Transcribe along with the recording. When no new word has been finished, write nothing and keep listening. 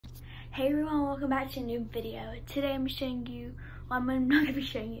Hey everyone, welcome back to a new video. Today I'm showing you, well I'm not going to be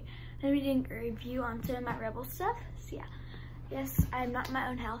showing you, I'm going to be doing a review on some of my Rebel stuff. So yeah, yes, I'm not in my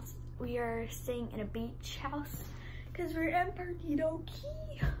own house. We are staying in a beach house because we're in Perdido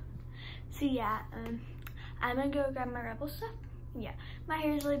Key. So yeah, I'm going to go grab my Rebel stuff. Yeah, my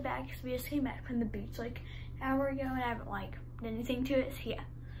hair is laid back because we just came back from the beach like an hour ago and I haven't like done anything to it. So yeah,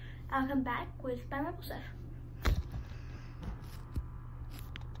 I'll come back with my Rebel stuff.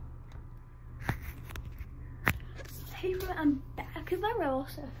 Hey everyone, I'm back with my Rebel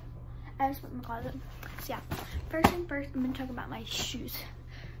stuff. I just put in my closet. So yeah, first thing first, I'm gonna talk about my shoes.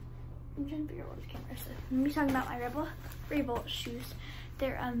 I'm trying to figure out what the camera is. I'm gonna be talking about my Revolt shoes.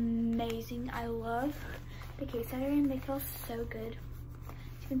 They're amazing. I love the case that they're in. They feel so good.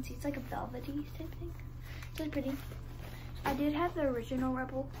 As you can see, it's like a velvety type thing. It's really pretty. I did have the original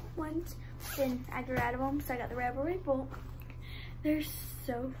Rebel ones, then I grew out of them, so I got the Rebel Revolt. They're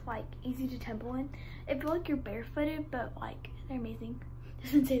so like easy to tumble in. It feels like you're barefooted, but like they're amazing.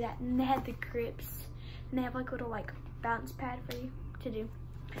 Doesn't say that. And they have the grips, and they have like little like bounce pad for you to do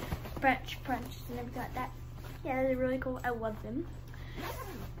French punches and everything like that. Yeah, they're really cool. I love them.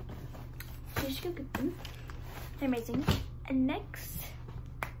 So you should go get them. They're amazing. And next,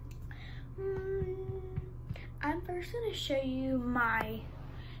 I'm first gonna show you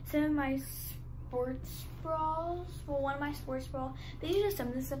some of my sports bras. Well, one of my sports bras. These are just some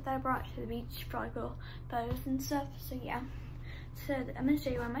of the stuff that I brought to the beach for like little photos and stuff. So yeah. So I'm gonna show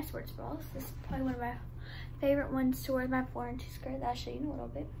you one of my sports bras. This is probably one of my favorite ones to wear with my 4-inch skirt that I'll show you in a little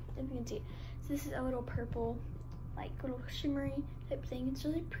bit if you can see it. So this is a little purple, like little shimmery type thing. It's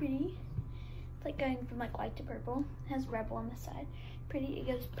really pretty. It's like going from like white to purple. It has Rebel on the side. Pretty. It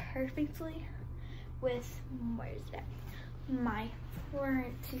goes perfectly with, where is that? My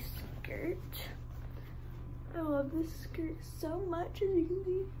 4-inch skirt. I love this skirt so much, as you can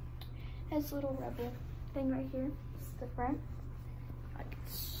see. It has a little Rebel thing right here. This is the front. Like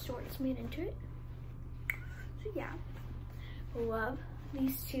shorts made into it. So yeah, love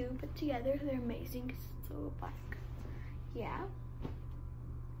these two put together. They're amazing because it's a little black. Yeah.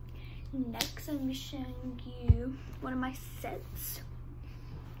 Next, I'm gonna be showing you one of my sets.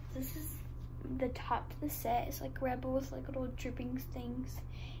 This is the top of the set. It's like Rebel with like little dripping things.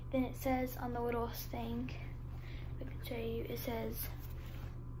 Then it says on the little thing, I can show you, it says,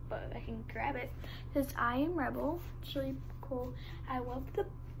 but I can grab it. It says I am Rebel. It's really cool. I love the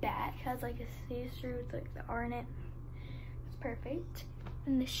back. It has like a see-through with like the R in it. It's perfect.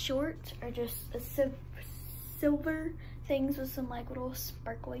 And the shorts are just a silver things with some like little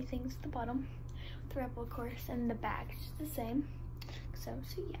sparkly things at the bottom. The Rebel, of course, and the back is the same. So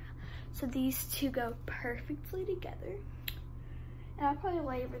yeah. So these two go perfectly together. And I'll probably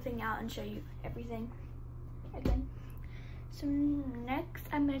lay everything out and show you everything again. So next,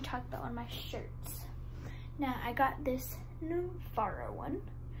 I'm going to talk about one of my shirts. Now, I got this Navarro one.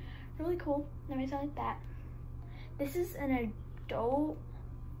 Really cool. Everything like that. This is an adult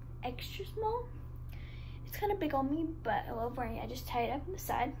extra small. It's kind of big on me, but I love wearing it. I just tie it up on the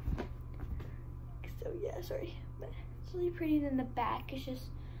side. So yeah, sorry. But it's really pretty. Then the back is just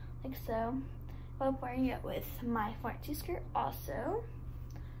like so. I love wearing it with my 4-inch skirt also.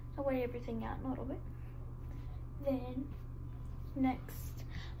 I'll wear everything out in a little bit. Then next,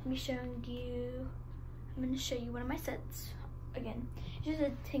 I'm going to show you one of my sets. Again, it's just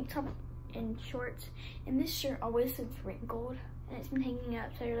a tank top and shorts. And this shirt always looks wrinkled, and it's been hanging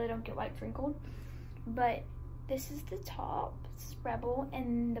up so I really don't get white wrinkled. But this is the top, it's Rebel,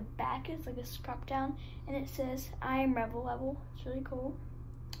 and the back is like a crop down, and it says I am Rebel Level. It's really cool.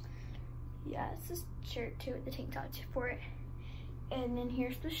 Yeah, it's this shirt too with the tank top for it. And then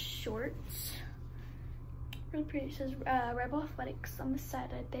here's the shorts. Really pretty. It says Rebel Athletics on the side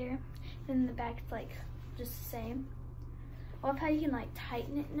right there. And the back is like just the same. I love how you can like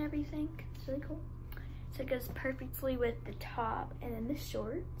tighten it and everything. It's really cool. So it goes perfectly with the top and then the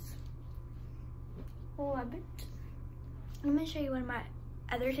shorts. Love it. I'm gonna show you one of my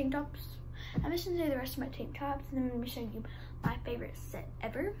other tank tops. I'm just gonna show you the rest of my tank tops, and then I'm gonna show you my favorite set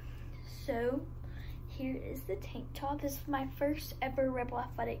ever. So here is the tank top. This is my first ever Rebel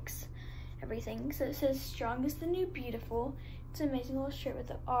Athletics everything. So it says strong is the new beautiful. It's an amazing little shirt with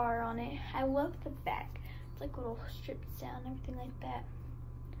the R on it. I love the back. It's like little strips down, everything like that.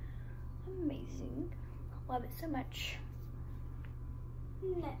 Amazing. Love it so much.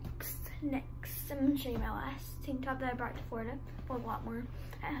 Next, I'm gonna show you my last tank top that I brought to Florida. Well, a lot more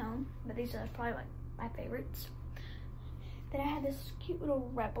at home, but these are probably like my favorites. Then I had this cute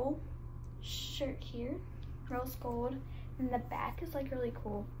little Rebel shirt here, rose gold, and the back is like really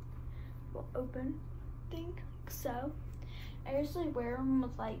cool, little open thing, like so. I usually wear them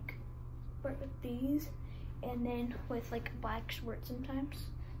with like work with these, and then with like black shorts sometimes.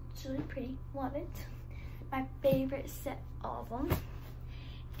 It's really pretty, love it. My favorite set of them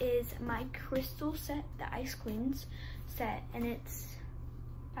is my crystal set, the Ice Queens set, and it's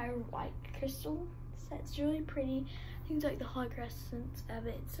my white crystal set. It's really pretty. I think it's like the holographic of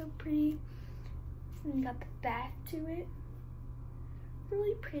it. It's so pretty. And got the back to it.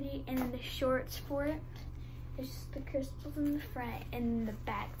 Really pretty. And then the shorts for it, it's just the crystals in the front, and the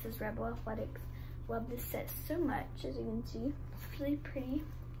back says Rebel Athletics. Love this set so much, as you can see. It's really pretty.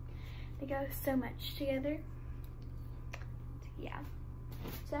 They go so much together. So yeah.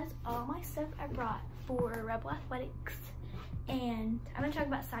 So that's all my stuff I brought for Rebel Athletics. And I'm gonna talk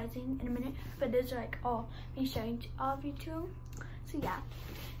about sizing in a minute, but those are like all me showing all of you to them. So yeah.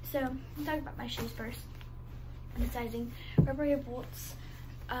 So I'm talking about my shoes first. And the sizing. Rebel Bolts.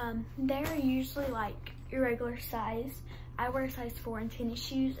 They're usually like irregular size. I wear a size 4 in tennis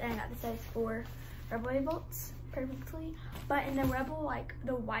shoes, and I got the size 4 Rebel Bolts perfectly. But in the Rebel, like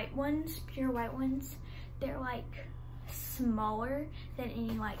the white ones, pure white ones, they're like smaller than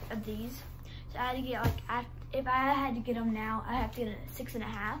any like of these. So I had to get like, if I had to get them now, I have to get a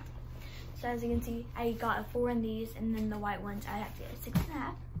 6.5. So as you can see, I got a 4 in these, and then the white ones, I have to get a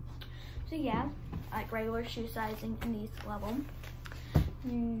 6.5. So yeah, like regular shoe sizing, and these level.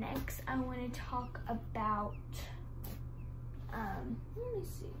 Next, I want to talk about, let me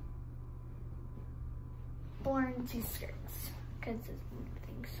see, orange skirts, because it's one of the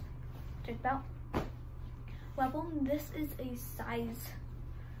things to talk about. Level, this is a size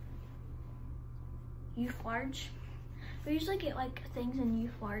youth large. We usually get like things in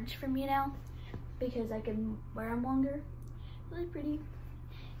youth large for me now, because I can wear them longer. Really pretty.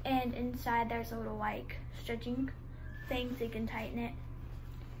 And inside there's a little like stretching thing so you can tighten it.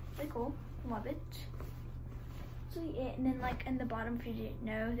 Really cool, love it. So yeah, and then like in the bottom, if you didn't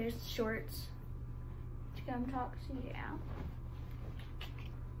know, there's shorts to go on top, so yeah.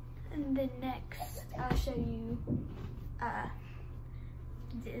 And then next, I'll show you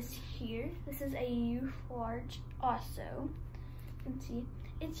this here. This is a youth large also. You can see,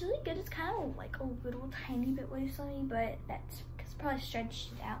 it's really good. It's kind of like a little tiny bit loose on me, but that's because probably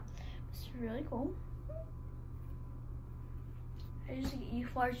stretched it out. It's really cool. I usually get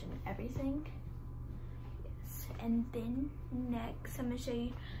youth large and everything. Yes, and then next, I'm gonna show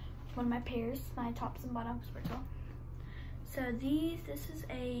you one of my pairs, my tops and bottoms for tall. So this is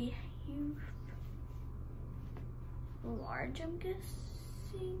a youth large, I'm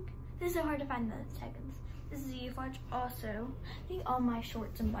guessing. This is so hard to find the seconds. This is a youth large also. I think all my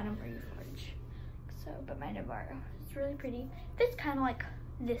shorts and bottoms are youth large. So, but my Navarro, it's really pretty. It's kind of like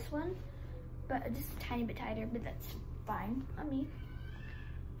this one, but just a tiny bit tighter, but that's fine on me.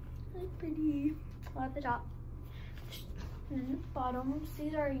 Really pretty. Love the top. And then the bottoms,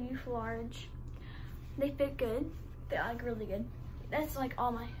 these are youth large. They fit good. They're like really good. That's like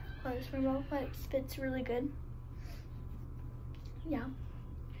all my clothes from Rebel Athletics. Fits really good. Yeah,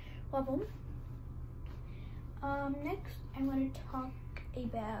 love them. Next, I want to talk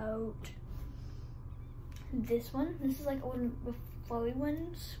about this one. This is like one with flowy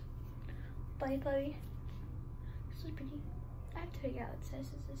ones. Flowy. This is pretty. I have to figure out what size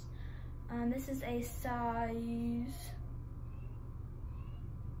this is. This is a size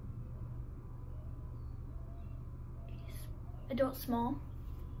adult small,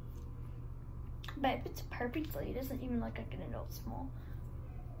 but it fits perfectly. It doesn't even look like an adult small,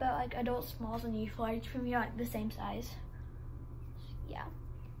 but like adult smalls and youth large for me are like the same size. Yeah,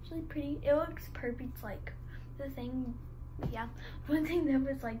 it's really pretty. It looks perfect. Like the thing, yeah. One thing that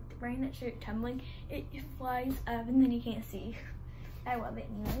was like wearing that shirt tumbling, it flies up and then you can't see. I love it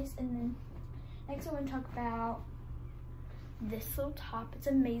anyways. And then next I want to talk about this little top. It's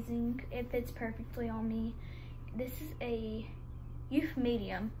amazing. It fits perfectly on me. This is a youth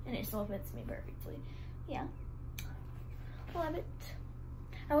medium, and it still fits me perfectly. Yeah, love it.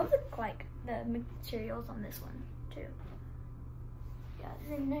 I love the materials on this one too. Yeah.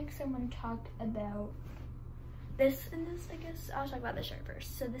 Then next I want to talk about this, and this, I guess I'll talk about the shirt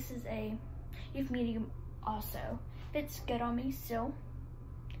first. So this is a youth medium also. Fits good on me still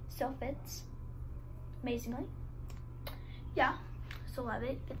fits amazingly. Yeah, still love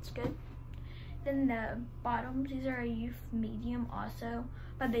it. Fits good. Then the bottoms, these are a youth medium also,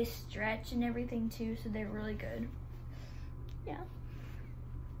 but they stretch and everything too, so they're really good. Yeah.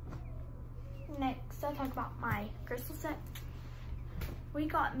 Next, I'll talk about my crystal set. We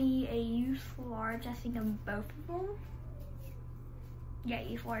got me a youth large, I think, on both of them. Yeah,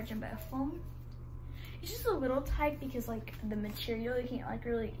 youth large in both of them. It's just a little tight because like the material, you can't like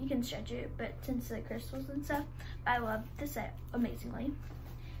really, you can stretch it, but since the crystals and stuff, I love the set amazingly.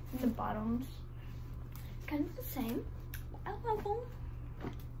 And the bottoms, kind of the same. I love them.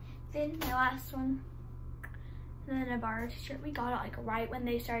 Then my last one, the Navarro t-shirt. We got it like right when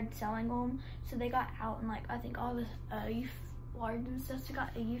they started selling them. So they got out in like, I think all the youth large and stuff. So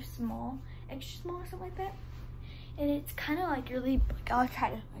got a youth small, extra small or something like that. And it's kind of like really, like, I'll try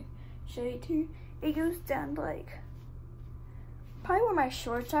to like show you too. It goes down to like, probably where my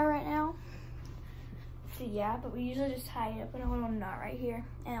shorts are right now. So yeah, but we usually just tie it up in a little knot right here.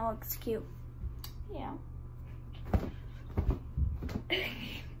 And it looks cute. Yeah.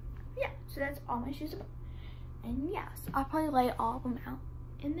 Yeah, so that's all my shoes about. And yeah, so I'll probably lay all of them out.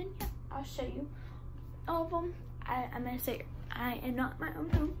 And then yeah, I'll show you all of them. I'm gonna say I am not in my own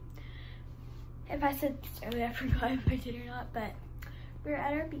home. If I said this earlier, I forgot if I did or not, but we're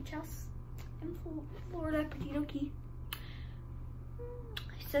at our beach house in Florida, pretty dokie.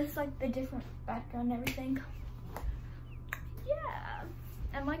 It's just like the different background and everything. Yeah,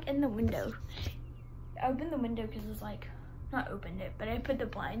 I'm like in the window. I opened the window because it's like, not opened it, but I put the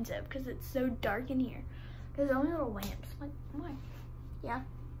blinds up because it's so dark in here. There's only little lamps. I'm like, why? Yeah.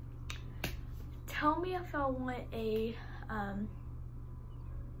 Tell me if I want a,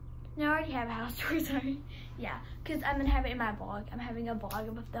 no, I already have a house tour, sorry. Yeah, because I'm gonna have it in my vlog. I'm having a vlog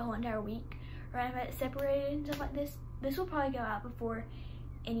of the whole entire week, where I have it separated and stuff like this. This will probably go out before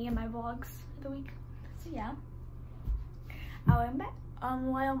any of my vlogs of the week. So yeah, I'll come back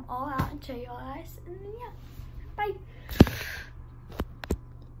while I'm all out and show you all guys, and then yeah, bye.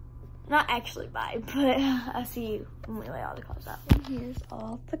 Not actually bye, but I'll see you when we lay all the clothes out. And here's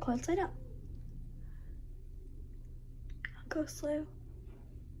all the clothes laid out. I'll go slow.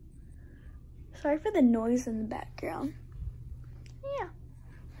 Sorry for the noise in the background. Yeah.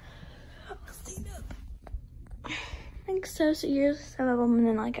 I'll stand up. I think so. So here's some of them, and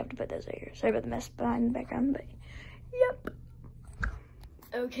then like I have to put those right here. Sorry about the mess behind the background, but yep.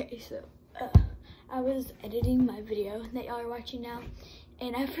 Okay, so I was editing my video that y'all are watching now,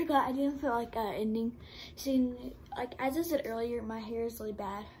 and I forgot I didn't feel like ending. Seeing, like as I said earlier, my hair is really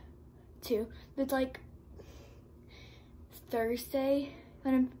bad too. It's like Thursday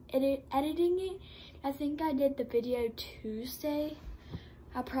when I'm editing it. I think I did the video Tuesday.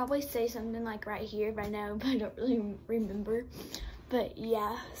 I'll probably say something like right here if I know, but I don't really remember. But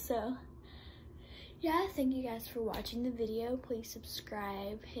yeah, so yeah, thank you guys for watching the video. Please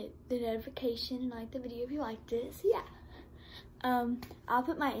subscribe, hit the notification, and like the video if you liked it. So yeah, I'll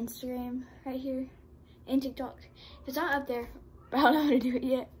put my Instagram right here and TikTok. It's not up there, but I don't know how to do it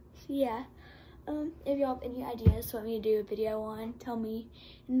yet. So yeah, if y'all have any ideas what me to do a video on, tell me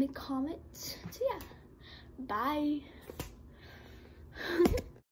in the comments. So yeah, bye.